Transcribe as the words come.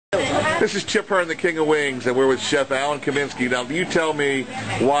This is Chip Hearn, the King of Wings, and we're with Chef Allan Kaminsky. Now, you tell me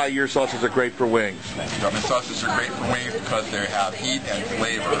why your sauces are great for wings. My sauces are great for wings because they have heat and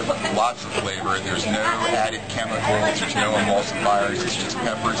flavor, lots of flavor. There's no added chemicals, there's no emulsifiers, it's just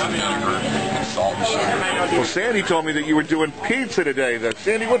peppers and vinegar and salt and sugar. Well, Sandy told me that you were doing pizza today.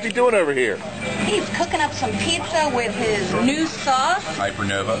 Sandy, what's he doing over here? He's cooking up some pizza with his new sauce.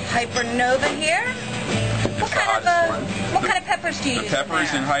 Hypernova. Hypernova here. What kind of peppers do you use? The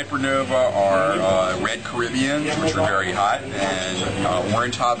peppers in Hypernova are red Caribbeans, which are very hot, and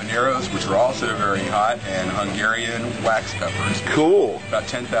orange habaneros, which are also very hot, and Hungarian wax peppers. Cool. About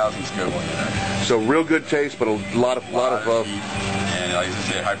 10,000 Scoville units. So real good taste, but a lot of heat. And like I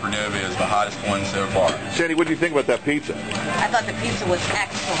say, Hypernova is the hottest one so far. Sandy, what do you think about that pizza? I thought the pizza was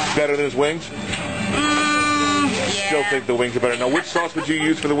excellent. Better than his wings? Yeah. Still think the wings are better. Now, which sauce would you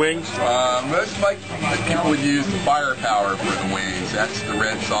use for the wings? Most people would use the firepower for the wings. That's the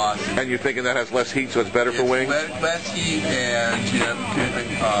red sauce. And you're thinking that has less heat, so it's better for wings? Less heat,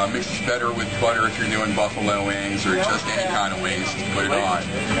 and mixes better with butter if you're doing buffalo wings or just any kind of wings to put it on.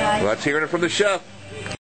 Well, that's hearing it from the chef.